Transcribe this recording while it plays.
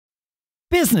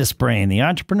Business Brain, the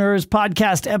Entrepreneurs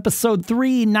Podcast, episode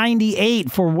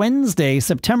 398 for Wednesday,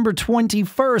 September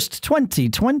 21st,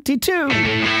 2022.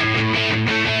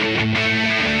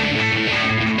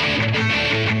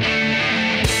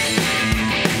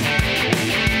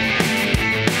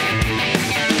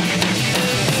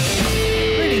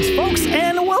 Greetings, folks,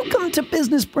 and welcome to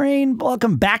Business Brain.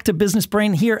 Welcome back to Business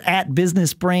Brain here at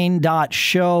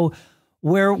businessbrain.show.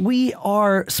 Where we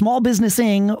are small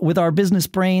businessing with our business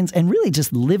brains and really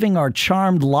just living our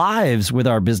charmed lives with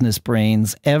our business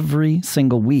brains every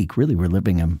single week. Really, we're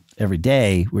living them every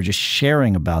day. We're just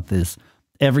sharing about this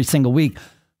every single week.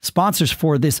 Sponsors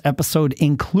for this episode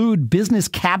include Business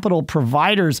Capital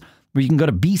Providers, where you can go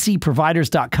to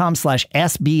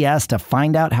bcproviders.com/SBS to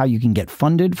find out how you can get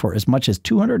funded for as much as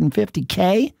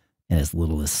 $250K in as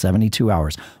little as 72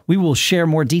 hours. We will share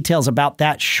more details about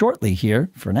that shortly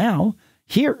here. For now,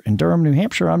 here in Durham, New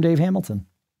Hampshire, I'm Dave Hamilton.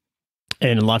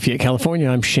 And in Lafayette, California,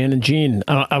 I'm Shannon Jean.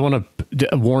 I want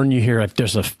to warn you here.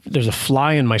 There's a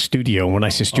fly in my studio. When I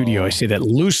say studio, I say that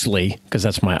loosely because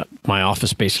that's my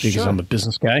office basically because I'm a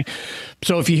business guy.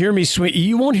 So if you hear me swing,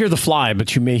 you won't hear the fly,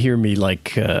 but you may hear me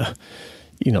like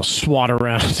swat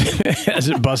around as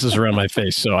it buzzes around my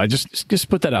face. So I just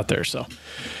put that out there. So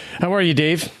how are you,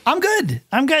 Dave? I'm good.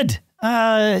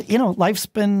 Life's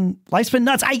been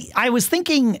nuts. I was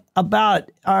thinking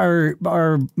about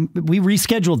we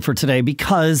rescheduled for today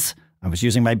because I was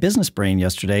using my business brain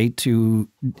yesterday to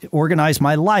organize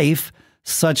my life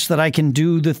such that I can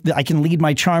I can lead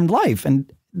my charmed life.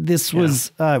 And this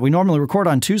was, we normally record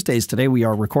on Tuesdays. Today we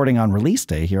are recording on release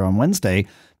day here on Wednesday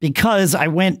because I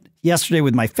went yesterday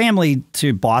with my family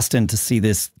to Boston to see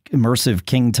this immersive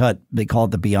King Tut. They call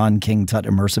it the Beyond King Tut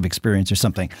immersive experience or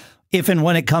something. If and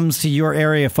when it comes to your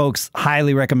area, folks,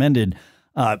 highly recommended.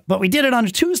 But we did it on a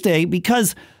Tuesday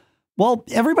because, well,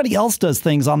 everybody else does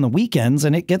things on the weekends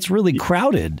and it gets really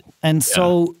crowded. And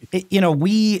so,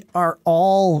 we are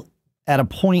all at a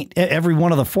point, every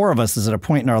one of the four of us is at a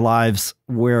point in our lives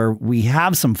where we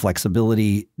have some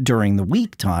flexibility during the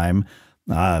week time.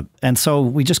 And so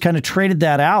we just kind of traded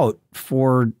that out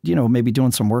for, maybe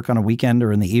doing some work on a weekend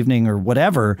or in the evening or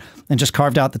whatever, and just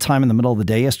carved out the time in the middle of the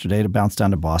day yesterday to bounce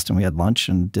down to Boston. We had lunch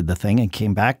and did the thing and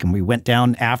came back, and we went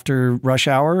down after rush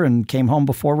hour and came home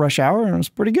before rush hour, and it was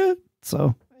pretty good.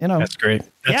 So, That's great.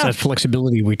 That's that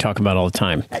flexibility we talk about all the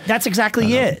time. That's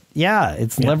exactly it. Yeah.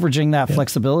 It's leveraging that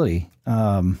flexibility.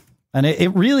 And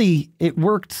it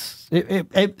worked.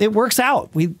 It works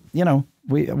out. We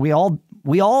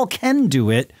all can do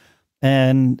it.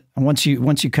 And once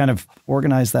you kind of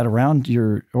organize that around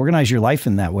organize your life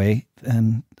in that way,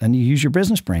 and you use your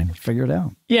business brain to figure it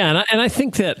out. Yeah. And I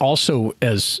think that also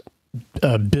as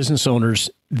business owners,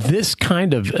 this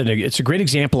kind of, it's a great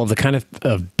example of the kind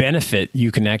of benefit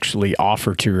you can actually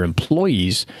offer to your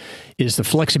employees is the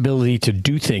flexibility to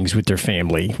do things with their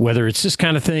family, whether it's this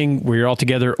kind of thing where you're all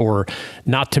together or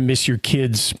not to miss your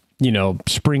kids'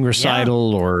 spring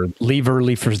recital or leave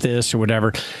early for this or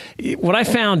whatever. What I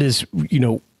found is,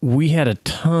 we had a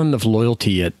ton of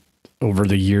loyalty over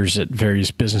the years at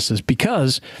various businesses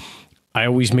because I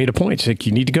always made a point. It's like,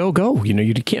 you need to go.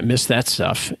 You can't miss that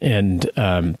stuff. And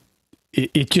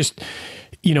it just,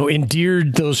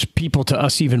 endeared those people to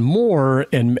us even more.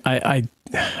 And I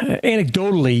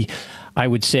anecdotally, I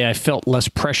would say I felt less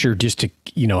pressure just to,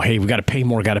 hey, we got to pay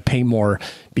more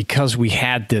because we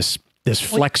had this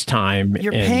flex time.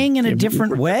 You're paying in a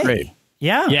different way. Great.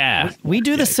 Yeah. Yeah. We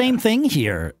do the same thing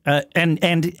here.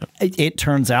 And it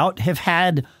turns out have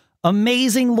had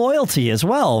amazing loyalty as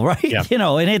well. Right. Yeah.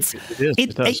 And it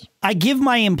does. I give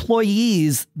my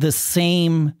employees the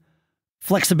same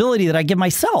flexibility that I give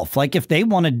myself. Like if they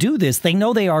want to do this, they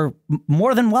know they are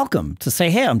more than welcome to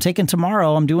say, hey, I'm taking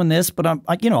tomorrow. I'm doing this, but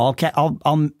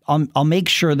I'll make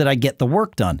sure that I get the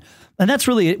work done. And that's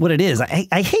really what it is.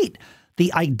 I hate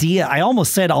the idea. I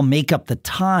almost said I'll make up the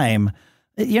time.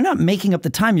 You're not making up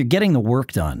the time. You're getting the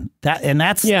work done.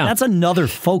 That's another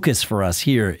focus for us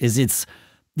here. Is it's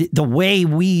the way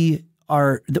we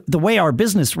are, the way our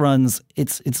business runs.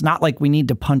 It's not like we need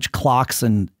to punch clocks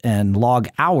and log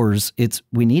hours. It's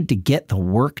we need to get the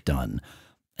work done.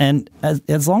 And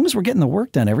as long as we're getting the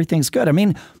work done, everything's good. I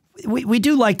mean, we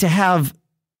do like to have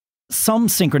some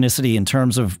synchronicity in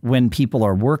terms of when people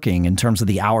are working, in terms of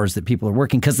the hours that people are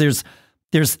working, because there's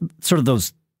sort of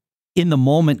those in the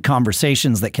moment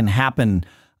conversations that can happen,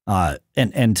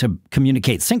 and to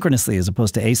communicate synchronously as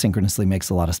opposed to asynchronously makes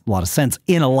a lot of sense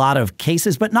in a lot of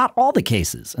cases, but not all the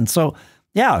cases. And so,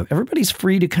 yeah, everybody's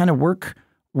free to kind of work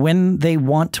when they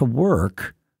want to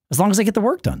work, as long as they get the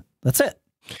work done. That's it.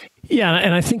 Yeah,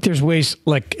 and I think there's ways,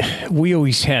 like we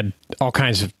always had all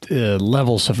kinds of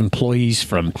levels of employees,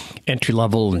 from entry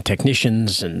level and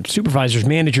technicians and supervisors,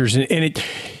 managers, and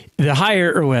the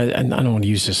higher, or I don't want to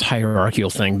use this hierarchical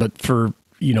thing, but for,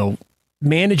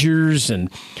 managers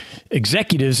and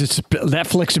executives, it's that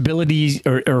flexibility,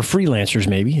 or freelancers,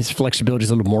 maybe it's flexibility is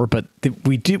a little more, but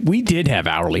we did have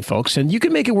hourly folks, and you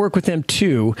can make it work with them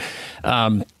too.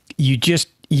 You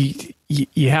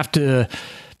have to.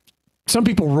 Some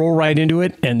people roll right into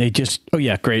it and they just, oh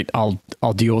yeah, great, I'll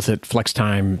deal with it, flex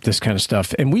time, this kind of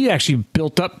stuff. And we actually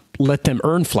let them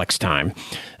earn flex time.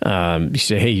 You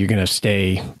say, hey, you're going to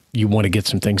stay, you want to get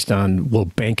some things done, we'll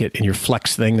bank it in your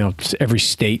flex thing. Now, every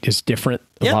state is different.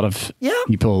 A lot of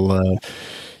people,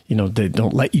 they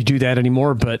don't let you do that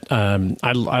anymore, but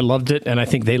I loved it, and I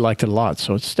think they liked it a lot.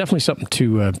 So it's definitely something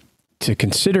to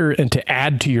consider and to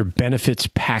add to your benefits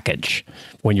package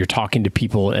when you're talking to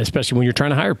people, especially when you're trying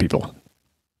to hire people.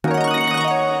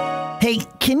 Hey,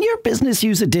 can your business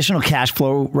use additional cash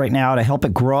flow right now to help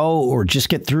it grow, or just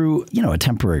get through, a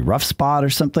temporary rough spot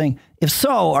or something? If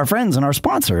so, our friends and our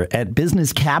sponsor at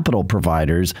Business Capital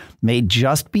Providers may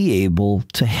just be able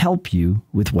to help you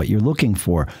with what you're looking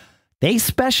for. They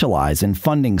specialize in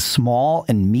funding small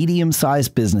and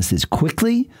medium-sized businesses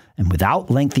quickly and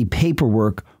without lengthy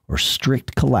paperwork or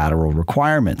strict collateral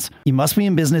requirements. You must be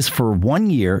in business for 1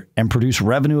 year and produce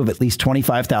revenue of at least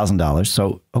 $25,000.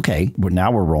 So, okay,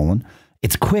 now we're rolling.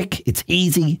 It's quick. It's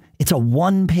easy. It's a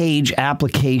one-page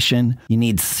application. You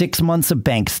need 6 months of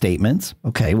bank statements.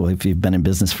 Okay, well, if you've been in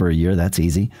business for a year, that's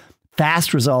easy.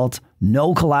 Fast results,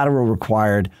 no collateral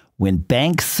required. When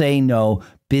banks say no,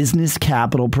 Business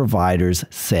Capital Providers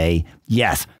say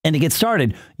yes. And to get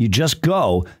started, you just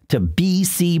go to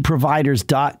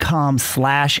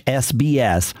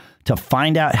bcproviders.com/SBS to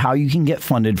find out how you can get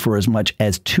funded for as much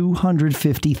as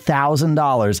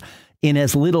 $250,000 in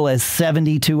as little as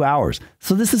 72 hours.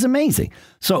 So this is amazing.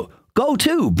 So go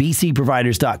to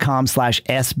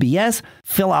bcproviders.com/SBS,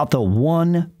 fill out the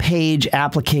one-page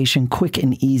application, quick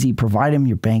and easy, provide them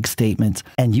your bank statements,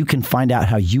 and you can find out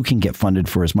how you can get funded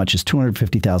for as much as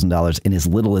 $250,000 in as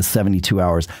little as 72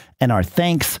 hours. And our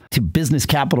thanks to Business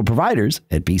Capital Providers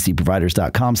at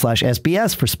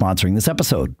bcproviders.com/SBS for sponsoring this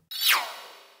episode.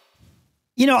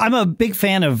 I'm a big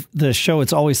fan of the show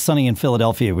It's Always Sunny in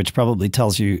Philadelphia, which probably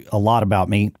tells you a lot about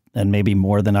me, and maybe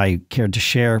more than I cared to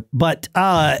share. But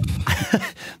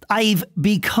I've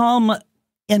become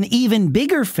an even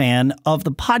bigger fan of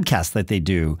the podcast that they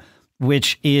do,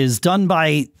 which is done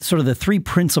by sort of the three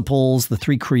principals, the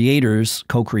three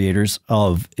co-creators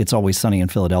of It's Always Sunny in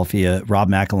Philadelphia: Rob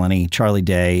McElhenney, Charlie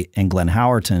Day, and Glenn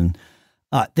Howerton.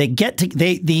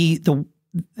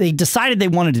 They decided they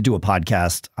wanted to do a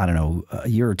podcast, I don't know, a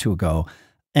year or two ago.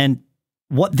 And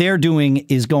what they're doing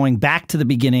is going back to the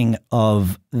beginning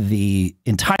of the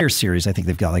entire series. I think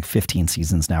they've got like 15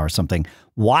 seasons now or something,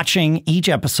 watching each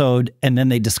episode, and then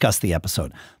they discuss the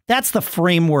episode. That's the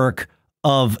framework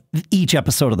of each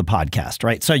episode of the podcast,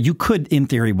 right? So you could, in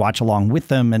theory, watch along with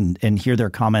them and hear their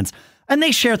comments. And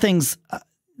they share things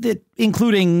that,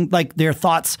 including like their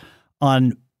thoughts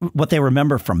on what they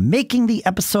remember from making the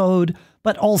episode,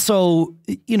 but also,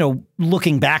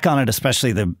 looking back on it,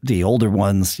 especially the older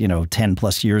ones, 10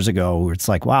 plus years ago, where it's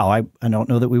like, wow, I don't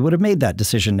know that we would have made that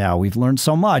decision now. We've learned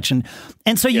so much. And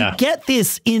so you get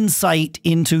this insight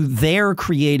into their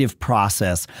creative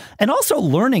process, and also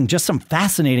learning just some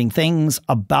fascinating things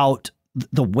about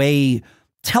the way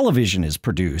television is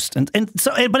produced.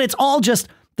 But it's all just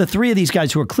the three of these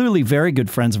guys who are clearly very good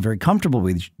friends and very comfortable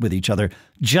with each other,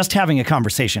 just having a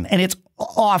conversation. And it's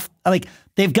off, like,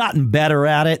 they've gotten better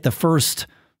at it. The first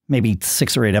maybe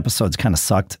 6 or 8 episodes kind of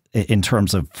sucked in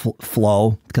terms of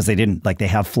flow, because they didn't, like, they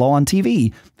have flow on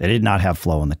TV. They did not have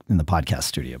flow in the podcast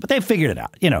studio, but they figured it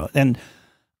out, and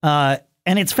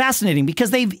it's fascinating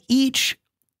because they've each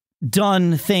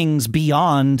done things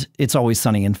beyond It's Always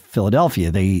Sunny in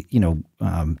Philadelphia. They,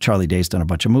 Charlie Day's done a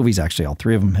bunch of movies. Actually, all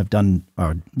three of them have done,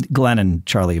 Glenn and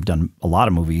Charlie have done a lot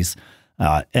of movies.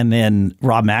 And then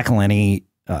Rob McElhenney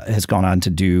has gone on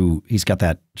to do, he's got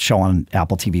that show on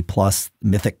Apple TV Plus,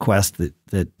 Mythic Quest,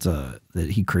 that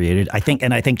he created. I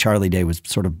think Charlie Day was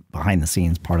sort of behind the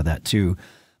scenes part of that too.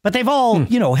 But they've all,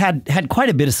 had quite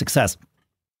a bit of success.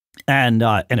 And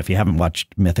if you haven't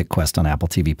watched Mythic Quest on Apple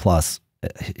TV Plus,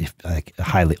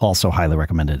 highly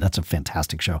recommend it. That's a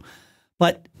fantastic show.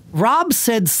 But Rob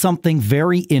said something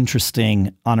very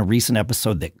interesting on a recent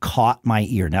episode that caught my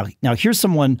ear. Now here's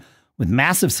someone with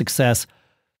massive success,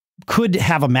 could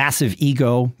have a massive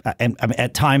ego, and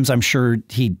at times I'm sure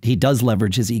he does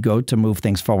leverage his ego to move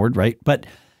things forward, right? But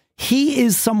he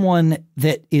is someone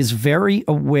that is very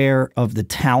aware of the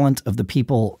talent of the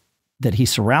people that he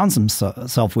surrounds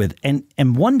himself with. And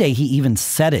one day he even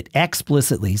said it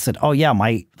explicitly. He said, oh yeah,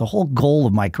 the whole goal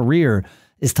of my career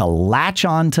is to latch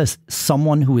on to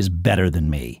someone who is better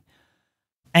than me.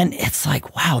 And it's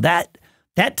like, wow, that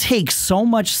takes so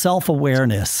much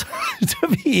self-awareness to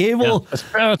be able.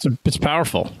 Yeah, it's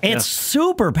powerful. It's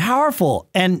super powerful.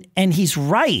 And he's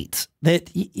right that,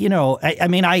 you know, I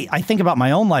mean, I think about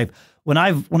my own life when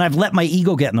I've let my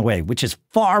ego get in the way, which is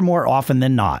far more often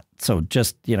than not. So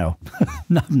just, you know,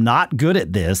 I'm not good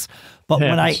at this. But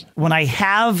when I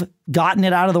have gotten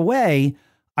it out of the way,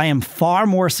 I am far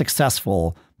more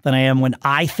successful than I am when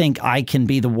I think I can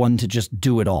be the one to just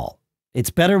do it all. It's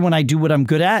better when I do what I'm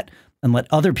good at and let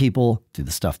other people do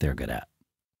the stuff they're good at.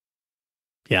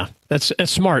 Yeah, that's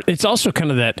smart. It's also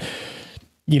kind of that,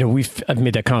 you know, I've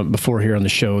made that comment before here on the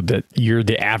show that you're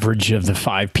the average of the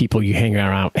 5 people you hang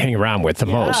around with the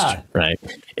most, right?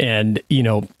 And, you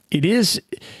know, it is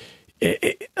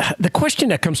the question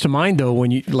that comes to mind though,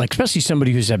 when you like, especially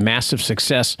somebody who's had massive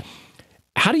success,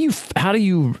 how do you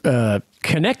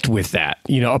connect with that?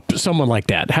 You know, someone like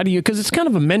that. How do you? Because it's kind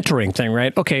of a mentoring thing,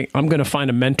 right? Okay, I'm going to find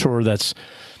a mentor that's,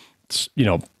 you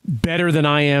know, better than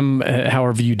I am.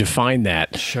 However you define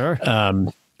that. Sure.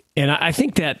 And I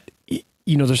think that,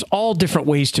 you know, there's all different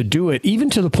ways to do it, even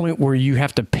to the point where you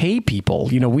have to pay people.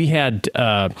 You know, we had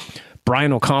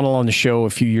Brian O'Connell on the show a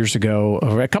few years ago,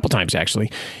 or a couple times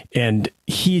actually, and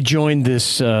he joined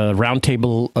this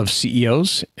roundtable of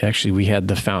CEOs. Actually, we had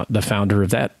the founder of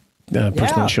that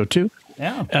person on the show too.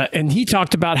 Yeah. And he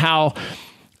talked about how,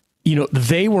 you know,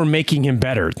 they were making him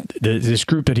better, this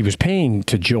group that he was paying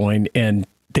to join, and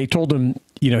they told him,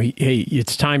 you know, hey,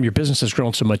 it's time, your business has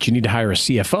grown so much, you need to hire a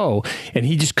CFO, and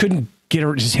he just couldn't get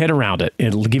his head around it,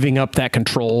 and giving up that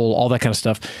control, all that kind of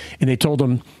stuff. And they told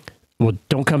him, well,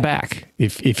 don't come back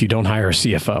if you don't hire a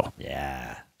CFO.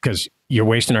 Yeah. Because you're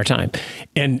wasting our time.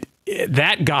 And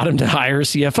that got him to hire a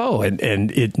CFO,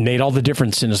 and it made all the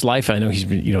difference in his life. I know he's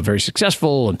been, you know, very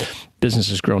successful, and business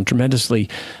has grown tremendously.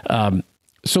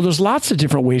 So there's lots of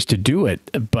different ways to do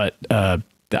it, but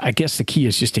I guess the key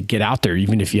is just to get out there,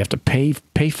 even if you have to pay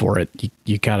for it.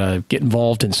 You gotta get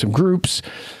involved in some groups,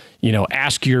 you know,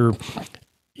 ask your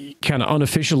kind of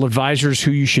unofficial advisors who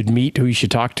you should meet, who you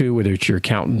should talk to, whether it's your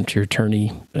accountant, your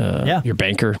attorney, your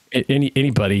banker,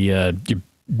 anybody, your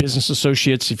business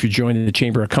associates, if you're joining the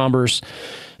Chamber of Commerce,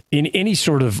 in any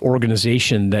sort of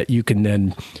organization that you can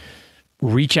then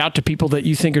reach out to people that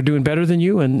you think are doing better than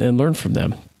you and learn from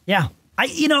them. Yeah.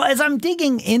 You know, as I'm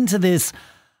digging into this,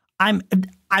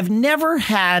 I've never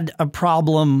had a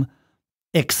problem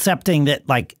accepting that,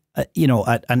 like, you know,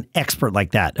 an expert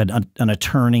like that, an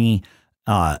attorney,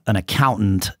 an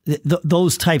accountant,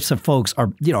 those types of folks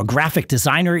are, you know, a graphic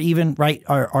designer even, right,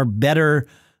 are better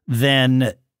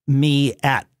than me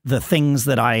at the things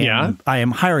that I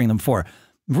am hiring them for.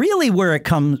 Really, where it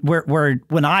comes, where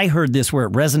when I heard this, where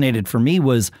it resonated for me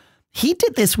was he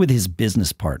did this with his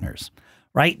business partners.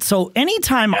 Right. So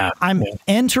anytime I'm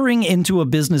entering into a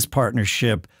business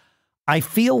partnership, I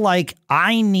feel like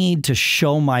I need to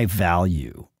show my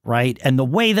value. Right. And the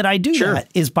way that I do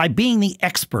that is by being the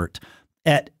expert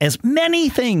at as many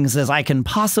things as I can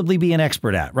possibly be an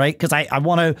expert at. Right. Because I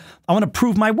want to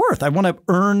prove my worth. I want to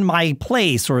earn my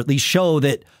place, or at least show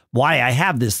that why I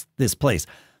have this place.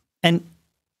 And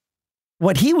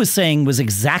what he was saying was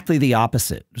exactly the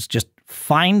opposite. It was just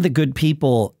find the good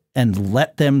people and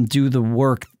let them do the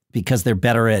work because they're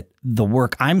better at the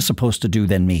work I'm supposed to do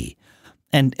than me.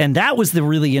 And that was the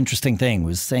really interesting thing,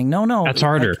 was saying, no, that's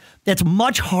harder. That's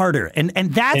much harder. And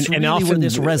that's really often, where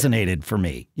this resonated for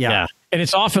me. Yeah. And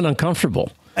it's often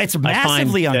uncomfortable. It's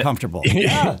massively uncomfortable.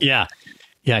 Yeah.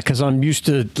 Cause I'm used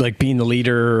to like being the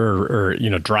leader or, you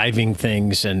know, driving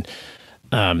things. And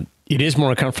it is more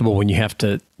uncomfortable when you have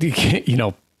to, you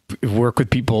know, work with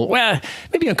people. Well,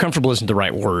 maybe uncomfortable isn't the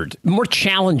right word. More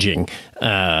challenging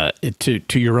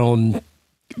to your own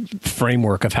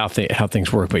framework of how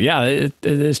things work. But yeah, it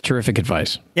is terrific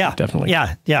advice. Yeah, definitely.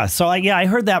 Yeah. So I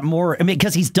heard that more. I mean,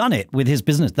 because he's done it with his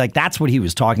business. Like that's what he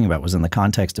was talking about, was in the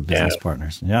context of business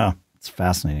partners. Yeah, it's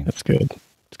fascinating. That's good.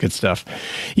 It's good stuff.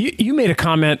 You made a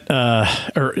comment,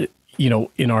 or you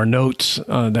know, in our notes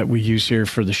that we use here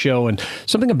for the show, and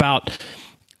something about.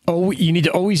 Oh, you need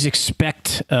to always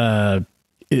expect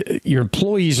your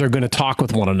employees are going to talk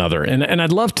with one another, and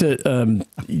I'd love to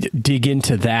dig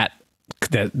into that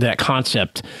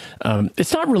concept.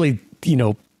 It's not really, you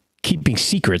know, keeping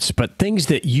secrets, but things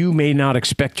that you may not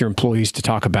expect your employees to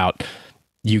talk about,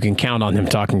 you can count on them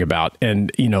talking about,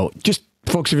 and you know, just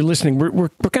folks, if you're listening, we're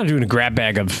kind of doing a grab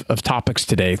bag of topics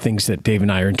today, things that Dave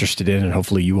and I are interested in, and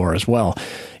hopefully you are as well.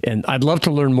 And I'd love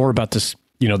to learn more about this,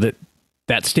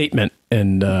 that statement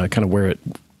and kind of where it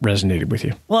resonated with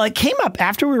you. Well, it came up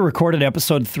after we recorded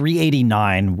episode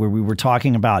 389, where we were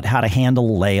talking about how to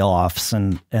handle layoffs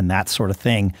and that sort of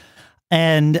thing.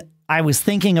 And I was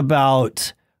thinking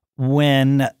about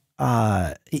when,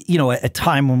 a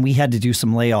time when we had to do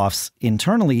some layoffs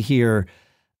internally here,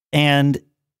 and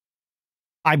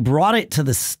I brought it to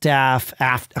the staff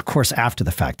after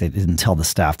the fact. I didn't tell the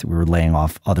staff that we were laying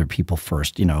off other people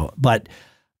first, but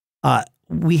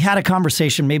we had a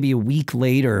conversation maybe a week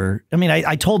later. I mean,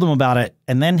 I told them about it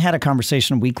and then had a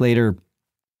conversation a week later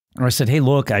where I said, hey,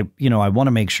 look, I want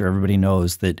to make sure everybody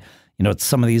knows that,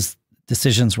 some of these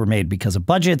decisions were made because of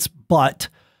budgets, but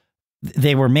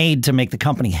they were made to make the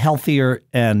company healthier.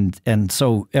 And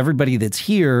so everybody that's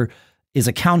here is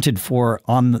accounted for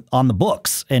on the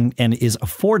books and is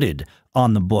afforded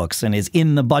on the books and is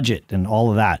in the budget and all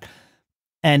of that.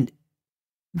 And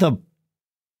the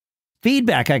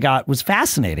feedback I got was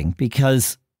fascinating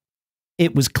because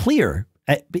it was clear,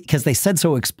 because they said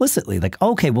so explicitly, like,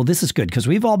 okay, well, this is good because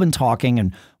we've all been talking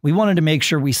and we wanted to make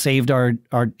sure we saved our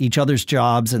each other's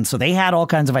jobs. And so they had all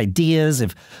kinds of ideas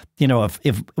if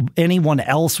anyone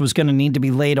else was going to need to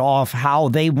be laid off, how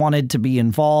they wanted to be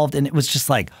involved. And it was just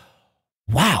like,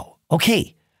 wow,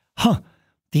 okay,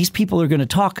 these people are going to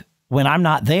talk when I'm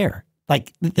not there.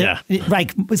 Like,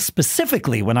 like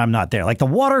specifically when I'm not there. Like the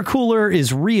water cooler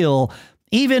is real,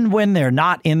 even when they're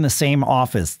not in the same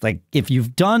office. Like if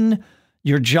you've done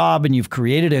your job and you've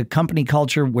created a company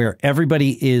culture where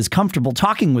everybody is comfortable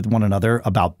talking with one another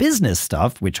about business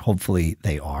stuff, which hopefully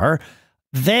they are,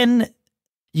 then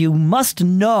you must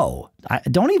know,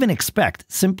 don't even expect,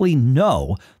 simply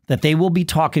know that they will be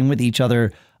talking with each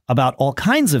other about all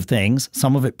kinds of things,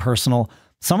 some of it personal,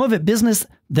 some of it business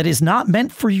that is not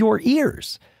meant for your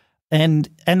ears. And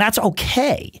that's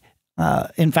okay.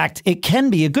 In fact, it can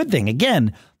be a good thing.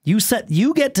 Again,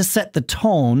 you get to set the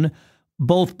tone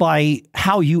both by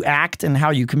how you act and how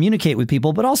you communicate with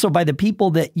people, but also by the people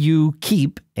that you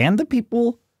keep and the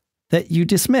people that you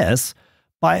dismiss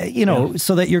by,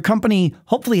 so that your company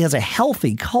hopefully has a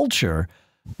healthy culture,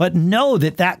 but know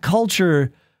that that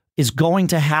culture is going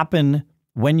to happen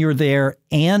when you're there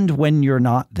and when you're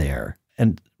not there.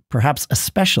 And perhaps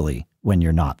especially when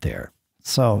you're not there.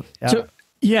 So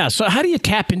how do you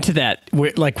tap into that?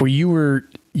 Where you were,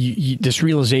 this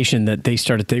realization that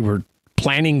they were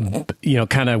planning,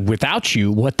 kind of without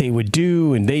you, what they would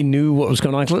do, and they knew what was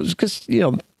going on. Because,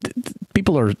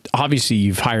 people are, obviously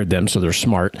you've hired them, so they're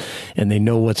smart and they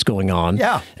know what's going on.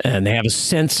 Yeah. And they have a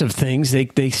sense of things.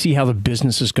 They see how the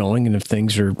business is going, and if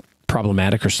things are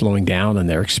problematic or slowing down, and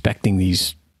they're expecting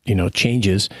these,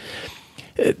 changes.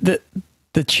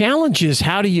 The challenge is,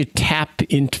 how do you tap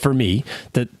into, for me,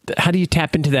 how do you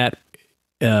tap into that,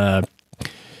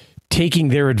 taking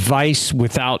their advice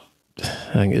without,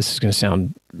 I think this is going to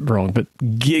sound wrong, but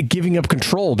giving up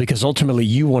control, because ultimately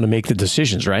you want to make the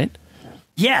decisions, right?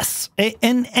 Yes.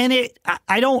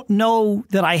 I don't know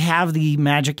that I have the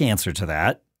magic answer to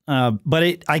that.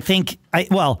 But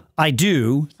I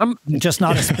do, just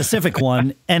not a specific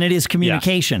one. And it is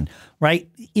communication, right?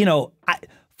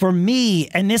 For me,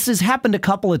 and this has happened a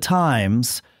couple of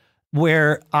times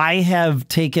where I have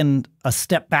taken a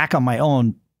step back on my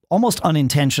own, almost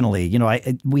unintentionally.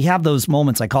 We have those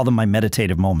moments, I call them my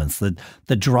meditative moments,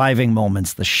 the driving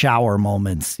moments, the shower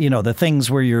moments, the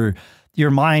things where your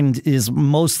mind is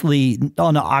mostly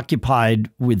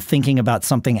unoccupied with thinking about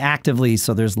something actively.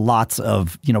 So there's lots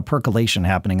of, percolation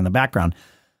happening in the background.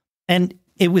 And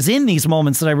it was in these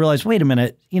moments that I realized, wait a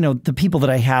minute, the people that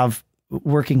I have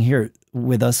working here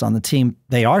with us on the team,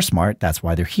 they are smart. That's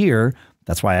why they're here.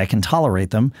 That's why I can tolerate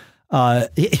them.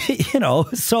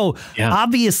 So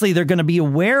obviously they're going to be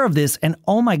aware of this. And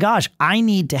oh my gosh, I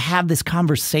need to have this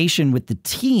conversation with the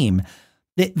team.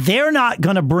 They're not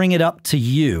going to bring it up to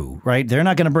you, right? They're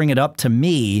not going to bring it up to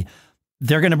me.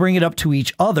 They're going to bring it up to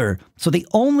each other. So the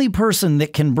only person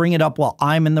that can bring it up while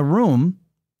I'm in the room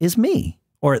is me,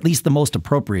 or at least the most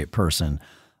appropriate person.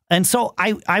 And so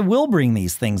I will bring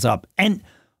these things up. And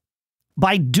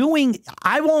by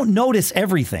I won't notice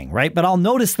everything, right? But I'll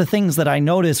notice the things that I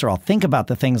notice, or I'll think about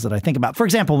the things that I think about. For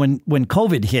example, when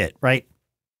COVID hit, right?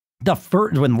 When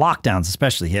lockdowns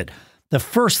especially hit, the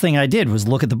first thing I did was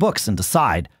look at the books and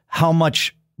decide how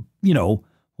much,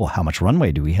 how much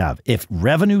runway do we have? If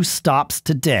revenue stops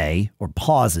today or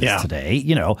pauses today,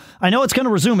 I know it's going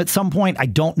to resume at some point. I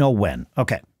don't know when.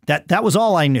 Okay. That was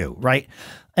all I knew. Right.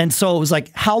 And so it was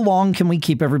like, how long can we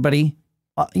keep everybody,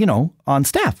 on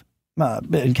staff?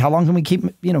 How long can we keep,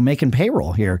 making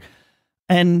payroll here?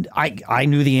 And I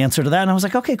knew the answer to that. And I was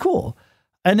like, okay, cool.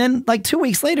 And then like 2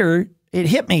 weeks later, it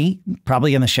hit me,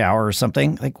 probably in the shower or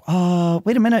something, like, oh,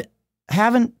 wait a minute.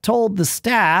 Haven't told the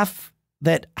staff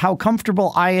that how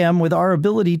comfortable I am with our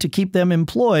ability to keep them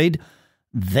employed.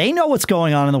 They know what's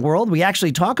going on in the world. We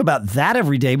actually talk about that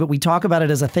every day, but we talk about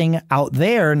it as a thing out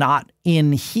there, not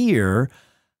in here.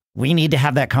 We need to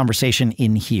have that conversation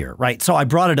in here, right? So I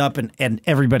brought it up, and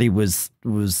everybody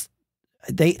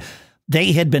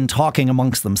they had been talking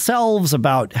amongst themselves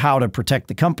about how to protect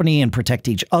the company and protect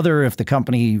each other if the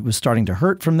company was starting to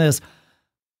hurt from this.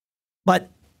 But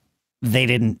they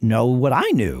didn't know what I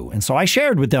knew. And so I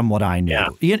shared with them what I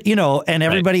knew, you know, and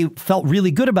everybody felt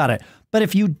really good about it. But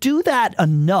if you do that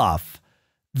enough,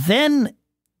 then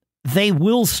they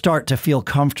will start to feel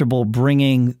comfortable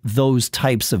bringing those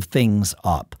types of things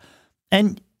up.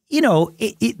 And, you know,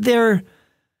 you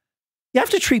have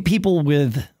to treat people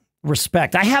with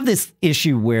respect. I have this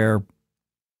issue where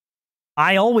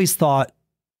I always thought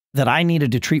that I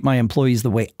needed to treat my employees the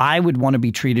way I would want to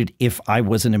be treated if I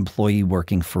was an employee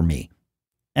working for me.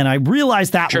 And I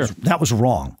realized that was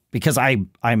wrong, because I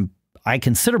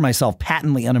consider myself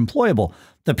patently unemployable.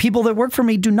 The people that work for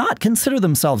me do not consider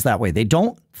themselves that way. They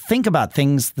don't think about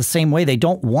things the same way. They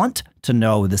don't want to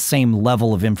know the same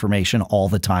level of information all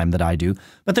the time that I do.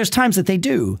 But there's times that they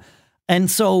do. And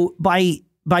so by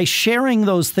sharing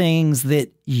those things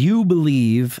that you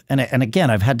believe, and again,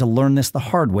 I've had to learn this the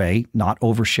hard way, not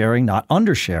oversharing, not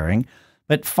undersharing,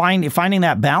 but finding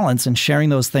that balance and sharing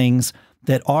those things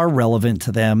that are relevant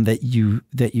to them, that you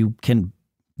can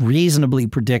reasonably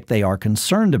predict they are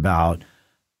concerned about,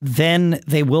 then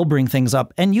they will bring things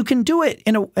up, and you can do it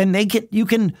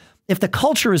if the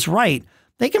culture is right,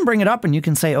 they can bring it up and you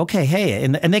can say, okay, hey,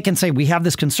 and they can say, we have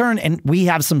this concern and we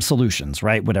have some solutions,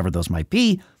 right? Whatever those might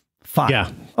be. Fine.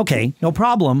 Yeah. Okay, no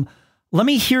problem. Let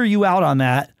me hear you out on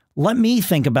that. Let me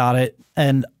think about it,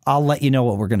 and I'll let you know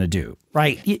what we're going to do.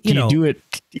 Right? Do you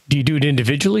do it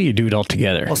individually? Or you do it all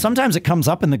together? Well, sometimes it comes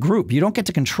up in the group. You don't get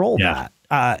to control that.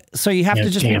 So you have to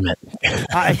just. Damn it.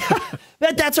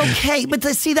 But that's okay. But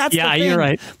see, that's the thing. You're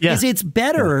right. Yeah. Is it's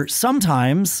better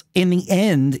sometimes. In the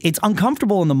end, it's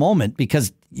uncomfortable in the moment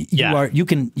because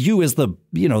you as the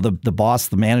boss,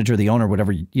 the manager, the owner,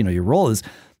 whatever your role is,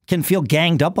 can feel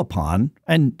ganged up upon,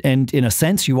 and in a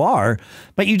sense you are,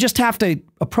 but you just have to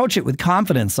approach it with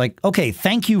confidence. Like, okay,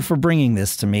 thank you for bringing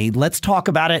this to me. Let's talk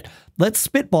about it. Let's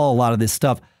spitball a lot of this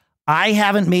stuff. I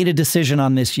haven't made a decision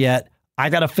on this yet. I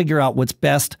got to figure out what's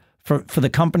best for the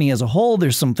company as a whole.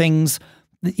 There's some things,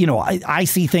 I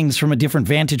see things from a different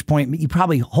vantage point. You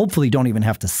probably, hopefully don't even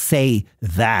have to say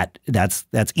that. That's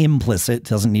implicit. It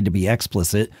doesn't need to be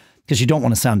explicit, because you don't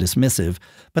want to sound dismissive.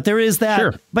 But there is that.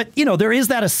 Sure. But there is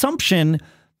that assumption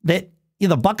that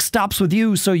the buck stops with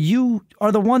you, so you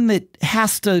are the one that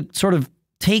has to sort of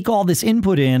take all this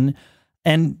input in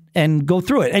and go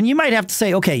through it. And you might have to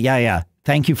say, okay,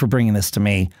 thank you for bringing this to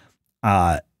me.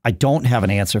 I don't have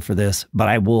an answer for this, but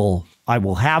I will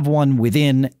have one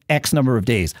within X number of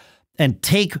days, and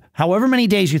take however many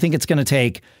days you think it's going to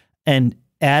take and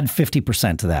add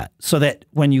 50% to that, so that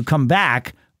when you come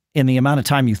back in the amount of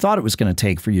time you thought it was going to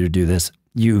take for you to do this,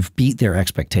 you've beat their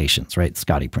expectations, right?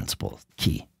 Scotty principle,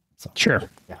 key. So, sure.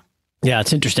 Yeah,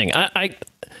 it's interesting. I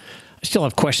still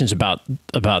have questions about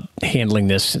handling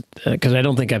this, because I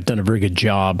don't think I've done a very good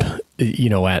job,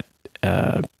 because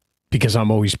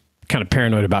I'm always kind of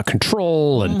paranoid about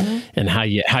control and how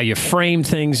you frame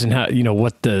things, and how,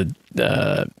 what the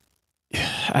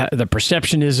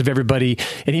perception is of everybody.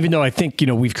 And even though I think,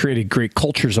 we've created great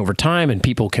cultures over time and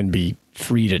people can be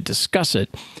free to discuss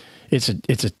it,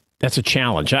 that's a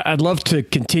challenge. I'd love to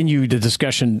continue the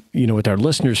discussion, with our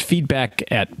listeners. Feedback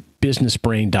at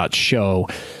businessbrain.show.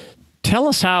 Tell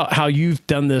us how you've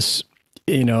done this,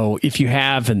 if you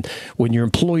have, and when your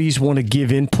employees want to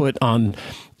give input on,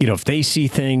 if they see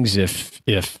things, if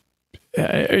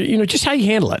just how you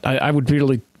handle it. I would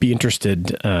really be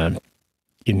interested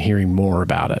in hearing more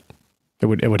about it. It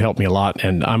would help me a lot.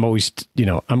 And I'm always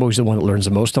the one that learns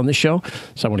the most on this show.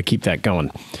 So I want to keep that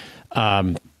going.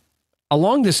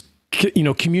 Along this,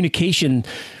 communication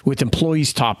with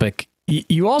employees topic,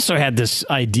 you also had this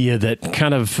idea that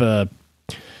kind of,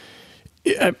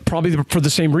 probably for the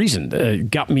same reason,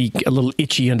 got me a little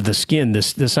itchy under the skin.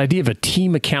 This idea of a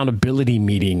team accountability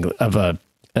meeting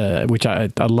which I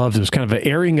loved. It was kind of an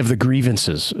airing of the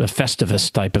grievances, a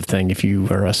Festivus type of thing, if you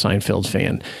are a Seinfeld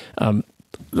fan.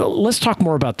 Let's talk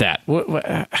more about that.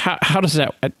 How does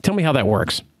that, tell me how that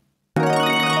works.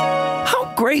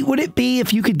 How great would it be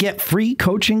if you could get free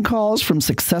coaching calls from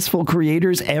successful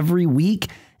creators every week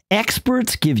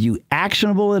Experts give you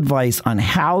actionable advice on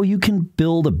how you can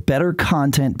build a better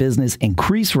content business,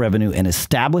 increase revenue, and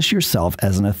establish yourself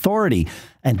as an authority.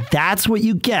 And that's what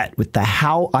you get with the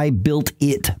How I Built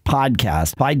It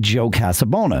podcast by Joe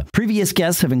Casabona. Previous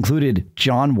guests have included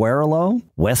John Warrilow,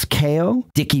 Wes Kao,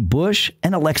 Dickie Bush,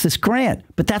 and Alexis Grant.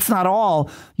 But that's not all.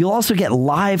 You'll also get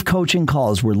live coaching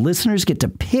calls where listeners get to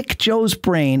pick Joe's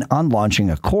brain on launching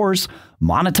a course,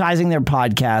 monetizing their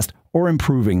podcast, or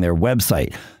improving their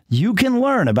website. You can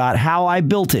learn about How I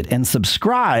Built It and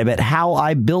subscribe at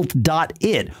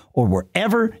howibuilt.it or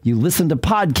wherever you listen to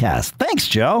podcasts. Thanks,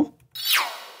 Joe.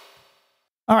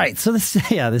 All right, so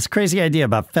this crazy idea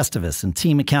about Festivus and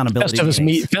team accountability.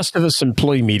 Festivus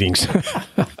employee meetings.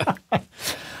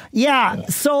 Yeah,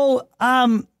 so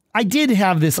I did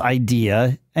have this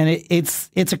idea, and it's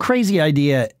a crazy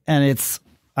idea, and it's,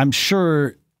 I'm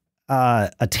sure,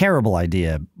 a terrible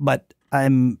idea, but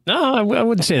No, I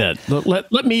wouldn't say that.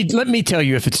 Let me tell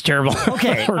you if it's terrible.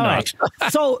 Okay, or not.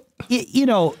 Right. So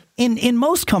in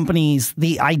most companies,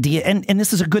 the idea, and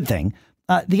this is a good thing,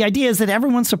 the idea is that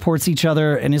everyone supports each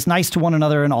other and is nice to one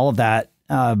another and all of that,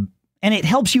 and it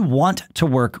helps you want to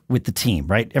work with the team,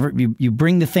 right? You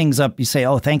bring the things up, you say,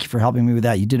 "Oh, thank you for helping me with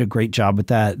that. You did a great job with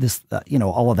that." This,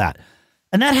 all of that,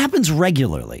 and that happens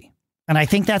regularly, and I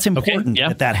think that's important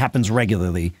that happens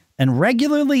regularly. And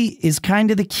regularly is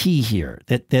kind of the key here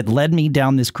that led me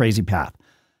down this crazy path.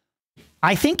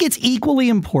 I think it's equally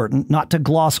important not to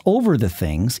gloss over the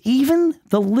things, even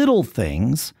the little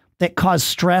things that cause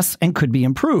stress and could be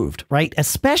improved, right?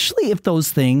 Especially if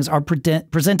those things are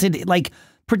presented like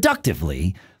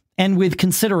productively and with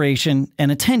consideration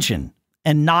and attention,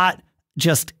 and not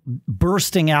just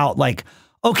bursting out like,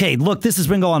 okay, look, this has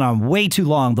been going on way too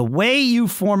long. The way you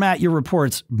format your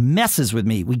reports messes with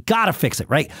me. We got to fix it,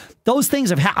 right? Those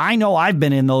things I know I've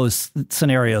been in those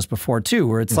scenarios before too,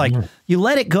 where it's like you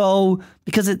let it go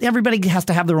because everybody has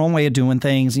to have their own way of doing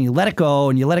things, and you let it go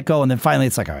and you let it go. And then finally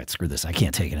it's like, all right, screw this. I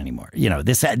can't take it anymore.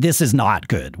 This is not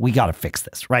good. We got to fix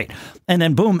this, right? And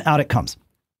then boom, out it comes.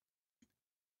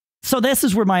 So this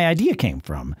is where my idea came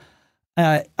from,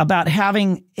 about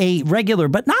having a regular,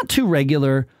 but not too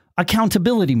regular,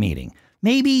 accountability meeting.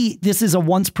 Maybe this is a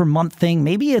once per month thing.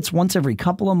 Maybe it's once every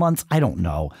couple of months. I don't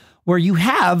know. Where you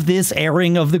have this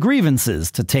airing of the grievances,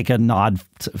 to take a nod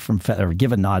or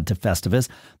give a nod to Festivus,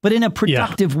 but in a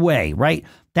productive way, right?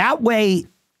 That way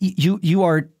you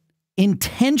are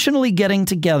intentionally getting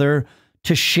together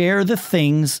to share the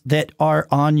things that are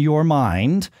on your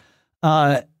mind.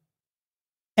 And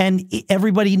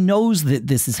everybody knows that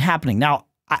this is happening. Now,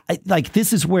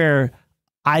 this is where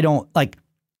I don't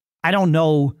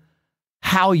know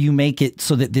how you make it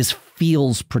so that this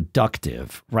feels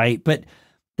productive, right? But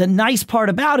the nice part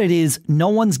about it is no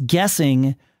one's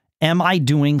guessing, am I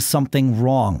doing something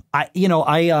wrong?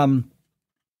 It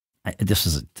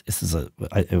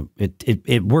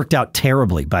worked out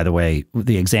terribly, by the way,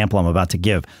 the example I'm about to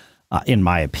give, in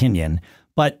my opinion.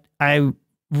 But I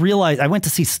realized, I went to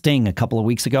see Sting a couple of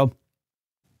weeks ago,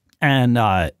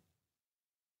 and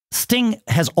Sting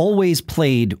has always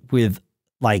played with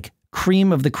like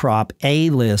cream of the crop,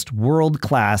 A-list,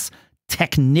 world-class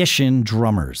technician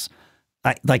drummers.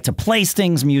 Like, to play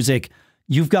Sting's music,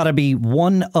 you've got to be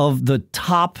one of the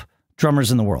top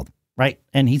drummers in the world, right?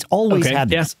 And he's always had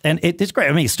this, and it's great.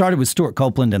 I mean, he started with Stuart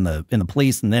Copeland in the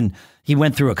Police, and then he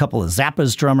went through a couple of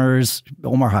Zappa's drummers,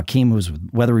 Omar Hakim, who was with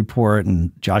Weather Report,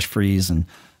 and Josh Freese, and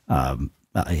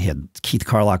he had Keith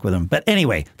Carlock with him. But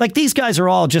anyway, like, these guys are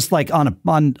all just like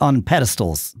on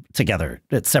pedestals together,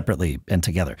 separately and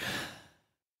together.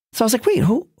 So I was like, wait,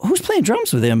 who's playing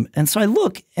drums with him? And so I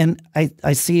look, and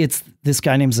I see it's this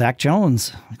guy named Zach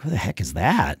Jones. I'm like, who the heck is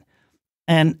that?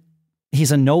 And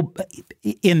he's in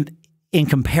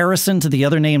comparison to the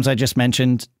other names I just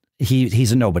mentioned,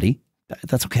 he's a nobody.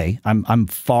 That's okay. I'm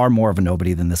far more of a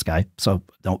nobody than this guy, so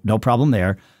no problem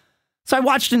there. So I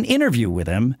watched an interview with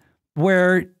him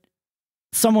where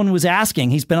someone was asking,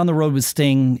 he's been on the road with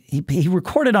Sting. He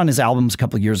recorded on his albums a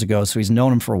couple of years ago, so he's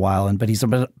known him for a while, but he's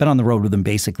been on the road with him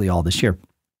basically all this year.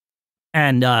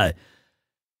 And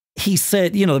he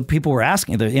said, people were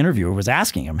asking, the interviewer was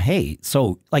asking him, hey,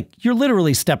 so like, you're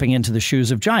literally stepping into the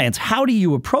shoes of giants. How do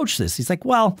you approach this? He's like,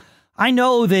 well, I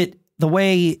know that the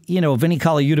way, Vinnie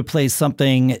Colaiuta plays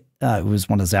something, was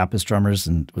one of Zappa's drummers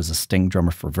and was a Sting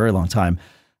drummer for a very long time.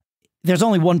 There's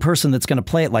only one person that's going to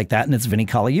play it like that, and it's Vinnie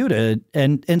Colaiuta.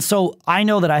 And so I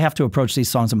know that I have to approach these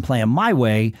songs and play them my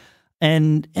way.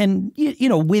 And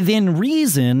within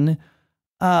reason,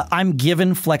 I'm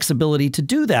given flexibility to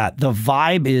do that. The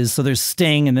vibe is, so there's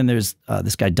Sting, and then there's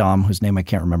this guy, Dom, whose name I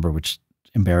can't remember, which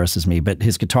embarrasses me, but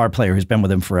his guitar player who's been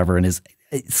with him forever and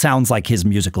it sounds like his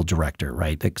musical director,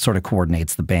 right? That sort of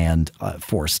coordinates the band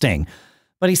for Sting.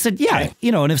 But he said, yeah,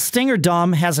 you know, and if Sting or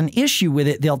Dom has an issue with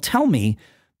it, they'll tell me.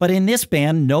 But in this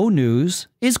band, no news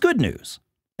is good news.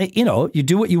 You know, you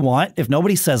do what you want. If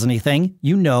nobody says anything,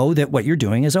 you know that what you're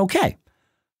doing is okay.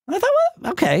 And I thought,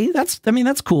 well, okay,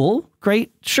 that's cool.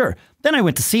 Great. Sure. Then I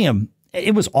went to see him.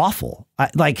 It was awful.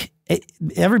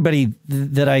 Everybody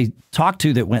that I talked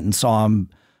to that went and saw him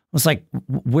was like,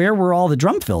 where were all the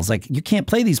drum fills? Like, you can't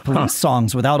play these Police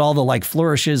songs without all the like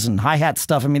flourishes and hi-hat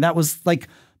stuff. I mean, that was like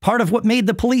part of what made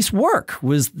the Police work,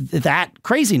 was that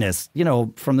craziness, you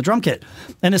know, from the drum kit.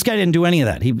 And this guy didn't do any of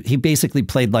that. He basically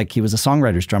played like he was a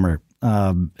songwriter's drummer,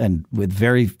 and with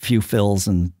very few fills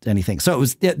and anything. So it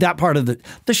was that part of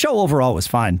the show overall was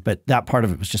fine, but that part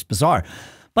of it was just bizarre.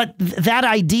 But that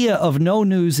idea of no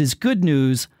news is good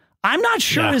news, I'm not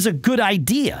sure is a good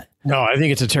idea. No, I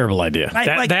think it's a terrible idea.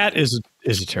 Right? That is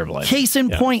a terrible idea. Case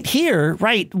in point here,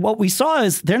 right? What we saw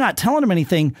is they're not telling him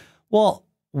anything. Well,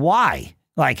 why?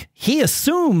 Like, he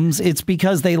assumes it's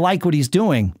because they like what he's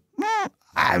doing.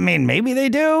 I mean, maybe they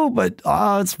do, but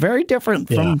it's very different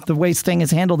from the way Sting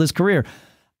has handled his career.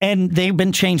 And they've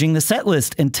been changing the set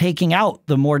list and taking out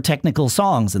the more technical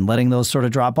songs and letting those sort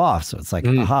of drop off. So it's like,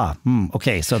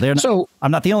 okay, so they're not, I'm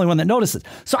not the only one that notices.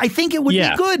 So I think it would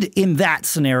be good in that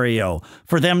scenario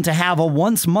for them to have a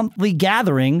once monthly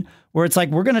gathering where it's like,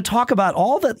 we're going to talk about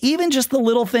even just the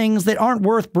little things that aren't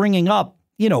worth bringing up,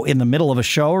 you know, in the middle of a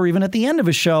show or even at the end of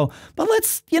a show. But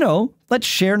let's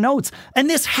share notes. And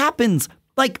this happens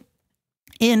like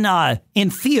in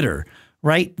theater,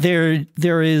 right?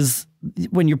 There is,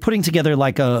 when you're putting together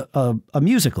like a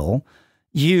musical,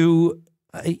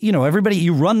 everybody,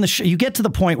 you run the show, you get to the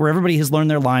point where everybody has learned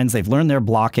their lines, they've learned their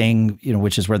blocking, you know,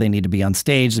 which is where they need to be on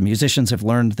stage. The musicians have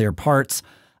learned their parts,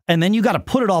 and then you got to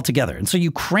put it all together. And so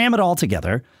you cram it all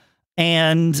together,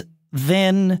 and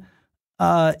then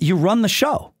you run the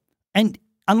show. And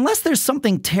unless there's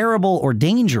something terrible or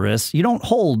dangerous, you don't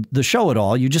hold the show at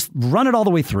all. You just run it all the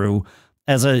way through.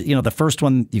 As the first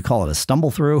one, you call it a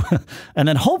stumble through. And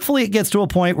then hopefully it gets to a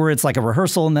point where it's like a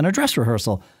rehearsal and then a dress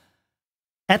rehearsal.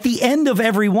 At the end of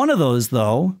every one of those,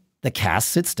 though, the cast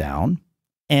sits down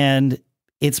and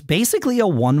it's basically a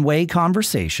one-way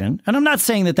conversation. And I'm not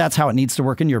saying that that's how it needs to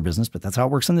work in your business, but that's how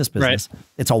it works in this business. Right.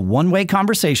 It's a one-way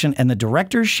conversation, and the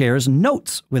director shares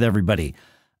notes with everybody.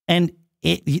 And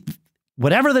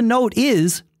whatever the note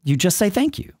is, you just say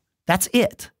thank you. That's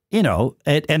it. You know,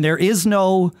 and there's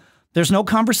no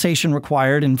conversation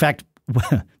required. In fact,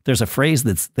 there's a phrase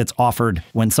that's offered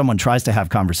when someone tries to have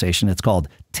conversation. It's called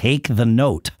 "take the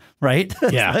note." Right?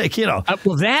 Yeah. Like, you know.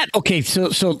 Okay.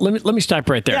 So let me stop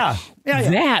right there. Yeah.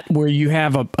 That where you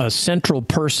have a central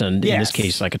person, in this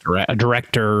case, like a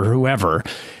director or whoever,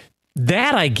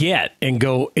 that I get and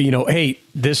go, hey,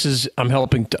 I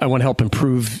want to help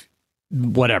improve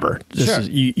whatever.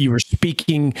 You were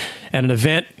speaking at an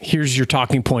event. Here's your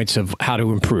talking points of how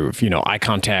to improve, eye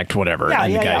contact, whatever.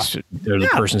 The guys, the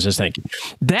person says, thank you.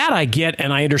 That I get.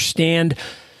 And I understand,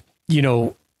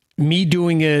 me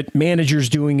doing it, managers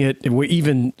doing it,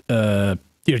 even,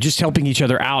 just helping each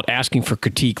other out, asking for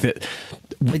critique.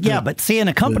 But see, in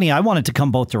a company, I want it to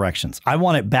come both directions. I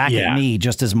want it back at me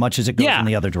just as much as it goes in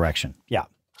the other direction. Yeah.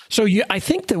 So I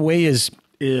think the way is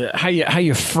how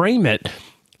you frame it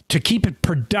to keep it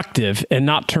productive and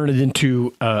not turn it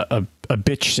into a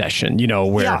bitch session,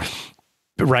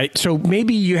 right? So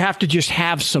maybe you have to just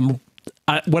have some.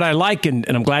 What I like, and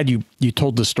I'm glad you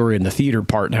told the story in the theater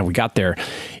part and how we got there,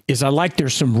 is I like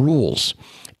there's some rules,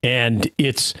 and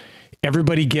it's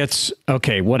everybody gets,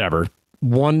 okay, whatever,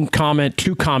 one comment,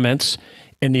 two comments,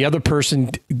 and the other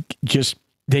person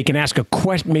they can ask a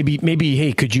question, maybe,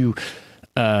 hey, could you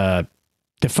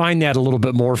define that a little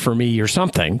bit more for me or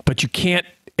something, but you can't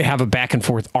have a back and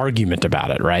forth argument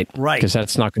about it, right? Right. Because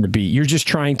that's not going to be, you're just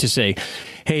trying to say,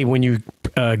 hey, when you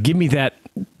give me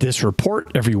this report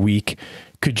every week,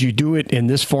 could you do it in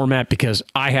this format because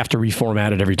I have to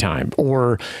reformat it every time?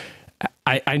 Or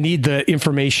I need the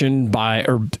information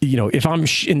if I'm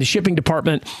in the shipping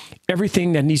department,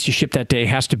 everything that needs to ship that day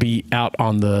has to be out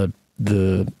on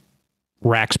the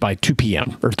racks by 2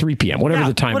 p.m. or 3 p.m., whatever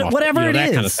the time. Whatever it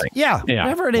is. Kind of thing.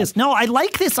 Whatever it is. No, I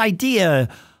like this idea,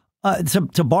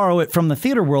 to borrow it from the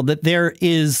theater world, that there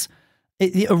is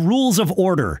rules of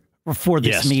order for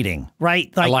this meeting,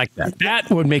 right? I like that. That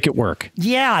would make it work.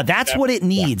 Yeah, that's what it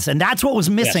needs. And that's what was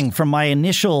missing from my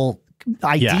initial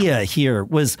idea here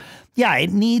was,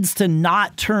 it needs to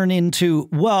not turn into,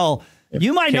 well,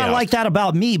 you might not like that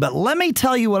about me, but let me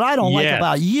tell you what I don't like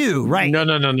about you, right? No.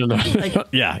 Like,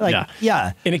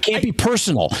 yeah. And it can't be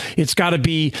personal. It's got to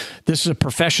be, this is a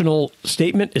professional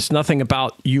statement. It's nothing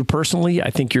about you personally. I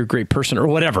think you're a great person or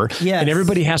whatever. Yes. And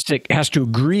everybody has to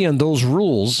agree on those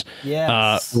rules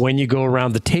when you go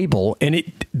around the table. And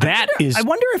I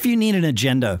wonder if you need an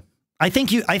agenda.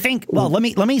 Well, let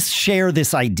me share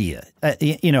this idea,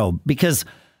 because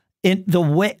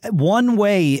one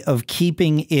way of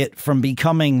keeping it from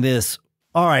becoming this,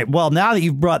 all right, well, now that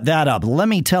you've brought that up, let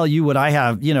me tell you what I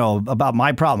have, about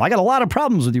my problem. I got a lot of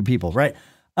problems with you people, right?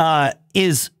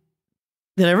 Is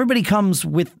that everybody comes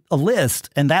with a list,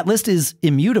 and that list is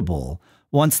immutable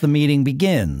once the meeting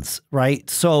begins, right?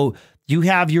 So you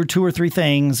have your 2 or 3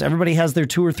 things. Everybody has their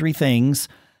 2 or 3 things.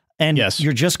 And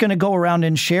you're just going to go around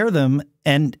and share them.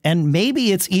 And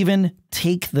maybe it's even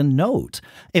take the note.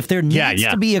 If there needs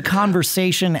to be a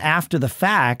conversation after the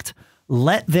fact,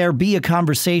 let there be a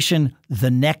conversation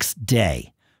the next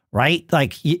day, right?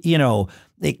 Like, it can't.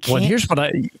 Well, here's what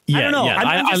I don't know.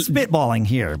 I'm just spitballing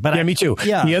here. But me too.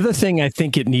 Yeah. The other thing I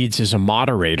think it needs is a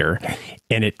moderator,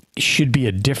 and it should be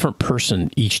a different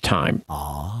person each time.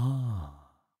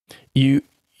 You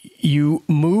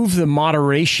move the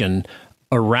moderation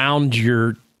around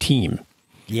your team.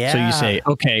 Yeah. So you say,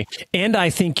 okay, and I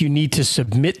think you need to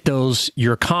submit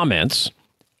your comments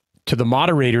to the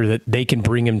moderator that they can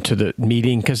bring them to the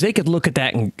meeting, because they could look at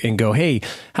that and go, hey,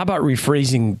 how about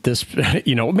rephrasing this?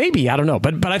 Maybe, I don't know.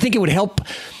 But I think it would help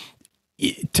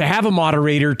to have a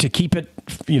moderator to keep it,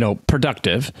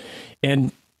 productive.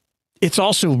 And it's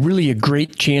also really a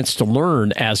great chance to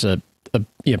learn as a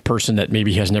person that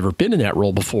maybe has never been in that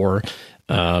role before.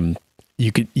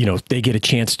 They get a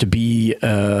chance to be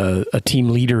a team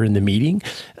leader in the meeting,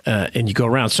 and you go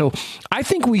around. So I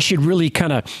think we should really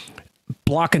kind of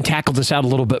block and tackle this out a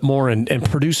little bit more and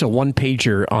produce a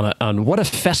one-pager on what a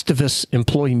Festivus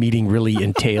employee meeting really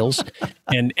entails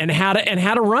and how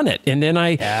to run it. And then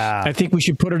I think we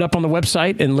should put it up on the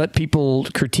website and let people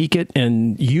critique it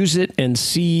and use it and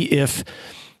see if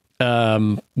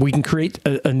we can create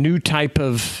a new type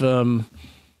of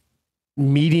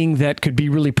meeting that could be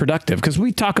really productive, because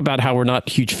we talk about how we're not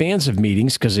huge fans of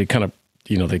meetings because they kind of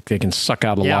they can suck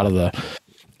out a lot of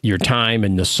your time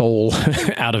and the soul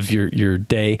out of your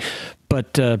day.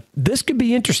 But this could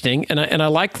be interesting, and I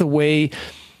like the way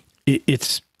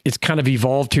it's kind of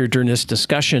evolved here during this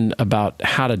discussion about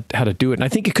how to do it. And I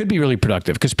think it could be really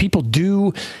productive because people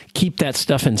do keep that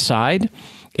stuff inside,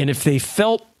 and if they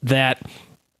felt that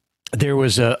there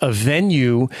was a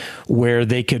venue where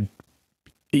they could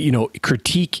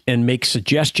critique and make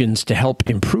suggestions to help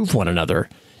improve one another.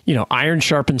 Iron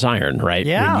sharpens iron, right?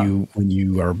 Yeah. When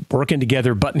you are working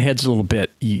together, button heads a little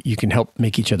bit, you can help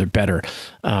make each other better.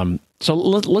 So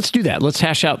let's do that. Let's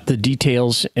hash out the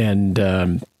details, and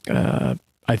I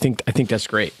think that's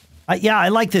great. I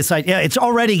like this idea. It's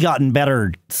already gotten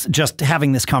better just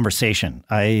having this conversation.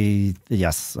 But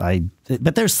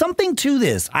there's something to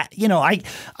this. I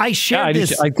shared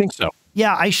this. I think so.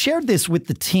 Yeah, I shared this with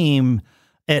the team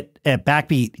at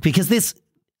Backbeat, because this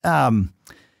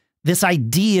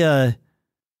idea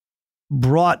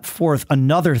brought forth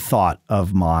another thought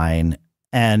of mine,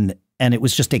 and it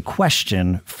was just a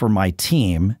question for my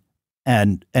team,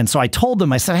 and so I told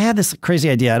them, I said, I had this crazy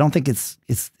idea. I don't think it's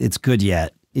good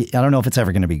yet. I don't know if it's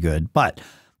ever going to be good, but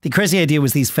the crazy idea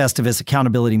was these Festivus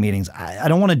accountability meetings. I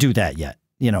don't want to do that yet,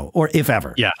 or if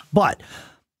ever. Yeah. But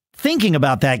thinking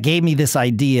about that gave me this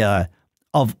idea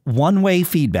of one-way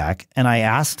feedback. And I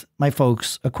asked my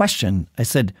folks a question. I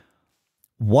said,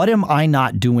 what am I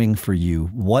not doing for you?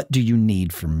 What do you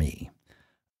need from me?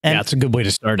 And that's a good way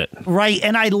to start it. Right.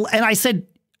 And I said,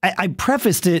 I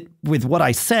prefaced it with what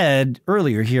I said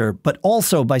earlier here, but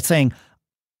also by saying,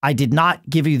 I did not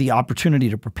give you the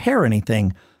opportunity to prepare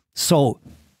anything. So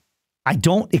I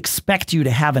don't expect you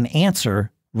to have an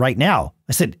answer right now.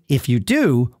 I said, if you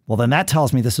do, well, then that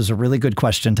tells me this is a really good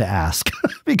question to ask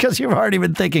because you've already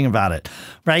been thinking about it.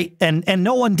 Right. And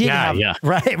no one did.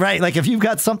 Right. Like if you've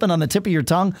got something on the tip of your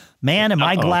tongue, man, am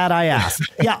I glad I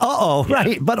asked.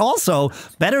 Right. But also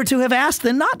better to have asked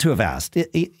than not to have asked,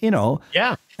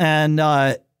 Yeah.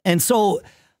 And so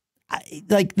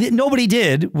nobody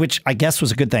did, which I guess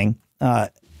was a good thing.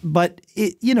 But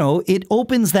it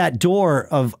opens that door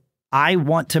of, I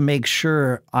want to make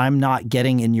sure I'm not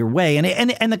getting in your way.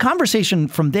 And the conversation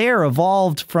from there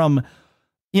evolved from,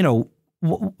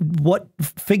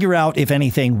 figure out, if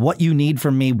anything, what you need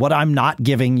from me, what I'm not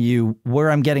giving you,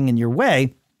 where I'm getting in your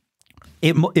way.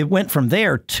 It went from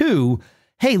there to,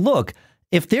 hey, look,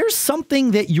 if there's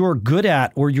something that you're good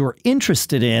at or you're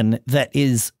interested in that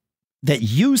is that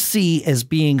you see as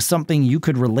being something you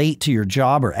could relate to your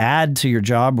job or add to your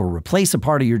job or replace a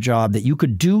part of your job that you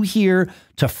could do here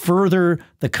to further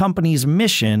the company's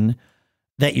mission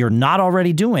that you're not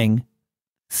already doing,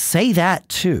 say that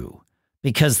too.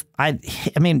 Because I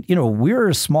mean, you know, we're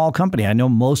a small company. I know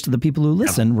most of the people who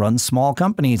listen run small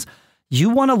companies. You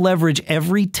want to leverage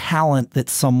every talent that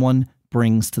someone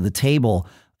brings to the table.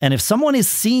 And if someone is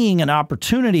seeing an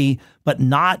opportunity, but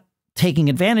not taking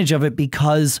advantage of it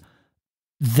because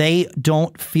they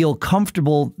don't feel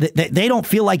comfortable, they don't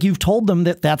feel like you've told them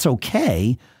that that's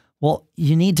okay, well,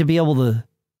 you need to be able to,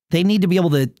 they need to be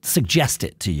able to suggest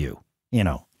it to you, you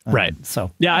know. Right.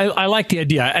 So, yeah, I like the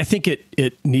idea. I think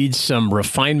it needs some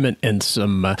refinement and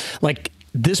some, like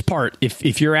this part,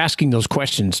 if you're asking those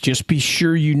questions, just be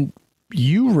sure you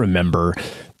remember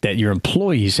that your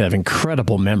employees have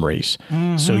incredible memories.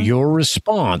 Mm-hmm. So your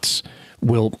response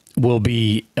will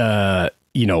be,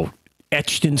 you know,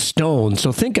 etched in stone.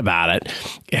 So think about it,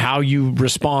 how you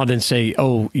respond and say,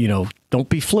 oh, you know, don't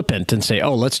be flippant and say,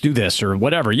 oh, let's do this or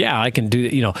whatever. Yeah, I can do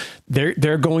it. You know,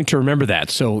 they're going to remember that.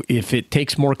 So if it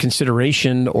takes more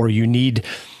consideration or you need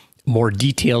more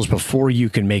details before you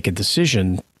can make a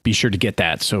decision, be sure to get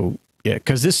that. So, yeah,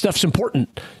 because this stuff's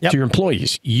important to your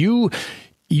employees. You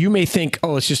may think,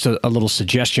 oh, it's just a little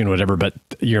suggestion or whatever, but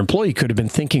your employee could have been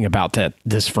thinking about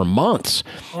this for months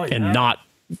and not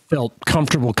felt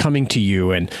comfortable coming to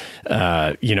you. And,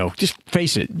 you know, just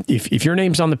face it. If your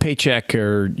name's on the paycheck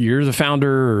or you're the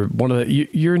founder or one of the,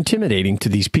 you're intimidating to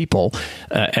these people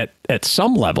at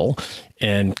some level,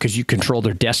 and because you control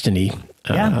their destiny,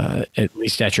 at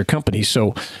least at your company.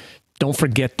 So don't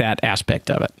forget that aspect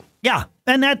of it. Yeah.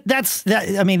 And that's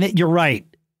I mean, you're right.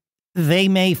 They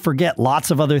may forget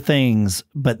lots of other things,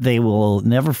 but they will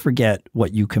never forget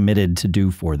what you committed to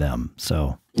do for them.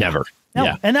 So never. No,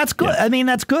 yeah. And that's good. Yeah. I mean,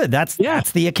 that's good. That's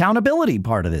the accountability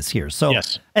part of this here. So,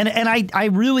 and I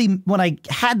really, when I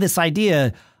had this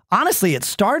idea, honestly, it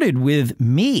started with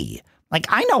me. Like,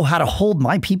 I know how to hold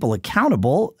my people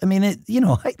accountable. I mean, you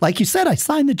know, like you said, I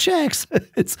signed the checks.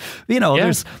 It's, you know,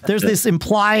 there's this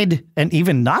implied and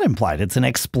even not implied. It's an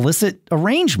explicit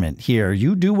arrangement here.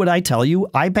 You do what I tell you,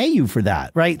 I pay you for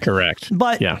that. Right. Correct.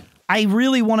 But I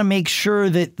really want to make sure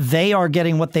that they are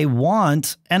getting what they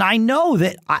want. And I know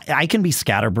that I can be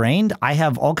scatterbrained. I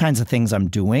have all kinds of things I'm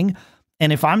doing.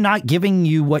 And if I'm not giving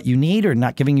you what you need or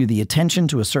not giving you the attention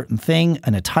to a certain thing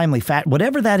in a timely fashion,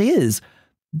 whatever that is,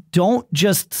 don't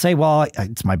just say, well,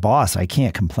 it's my boss. I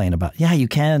can't complain about it. Yeah, you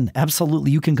can.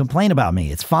 Absolutely. You can complain about me.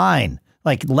 It's fine.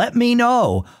 Like, let me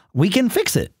know. We can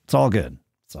fix it. It's all good.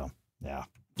 So, yeah.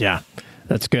 Yeah.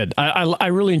 That's good. I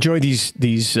really enjoy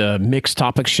these mixed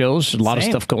topic shows. A lot of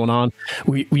stuff going on.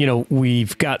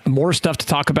 We've got more stuff to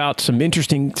talk about. Some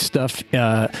interesting stuff.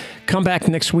 Come back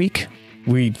next week.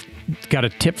 We've got a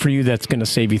tip for you that's going to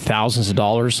save you thousands of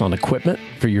dollars on equipment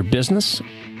for your business.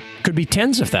 Could be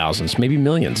tens of thousands, maybe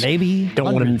millions. Maybe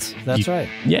hundreds. That's right.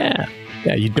 Yeah.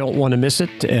 You don't want to miss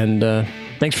it. And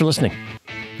thanks for listening.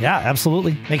 Yeah,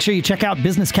 absolutely. Make sure you check out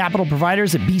Business Capital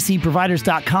Providers at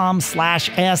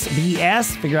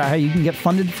bcproviders.com/SBS. Figure out how you can get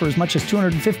funded for as much as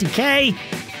 $250K.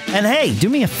 And hey, do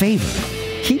me a favor.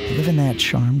 Keep living that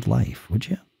charmed life, would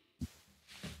you?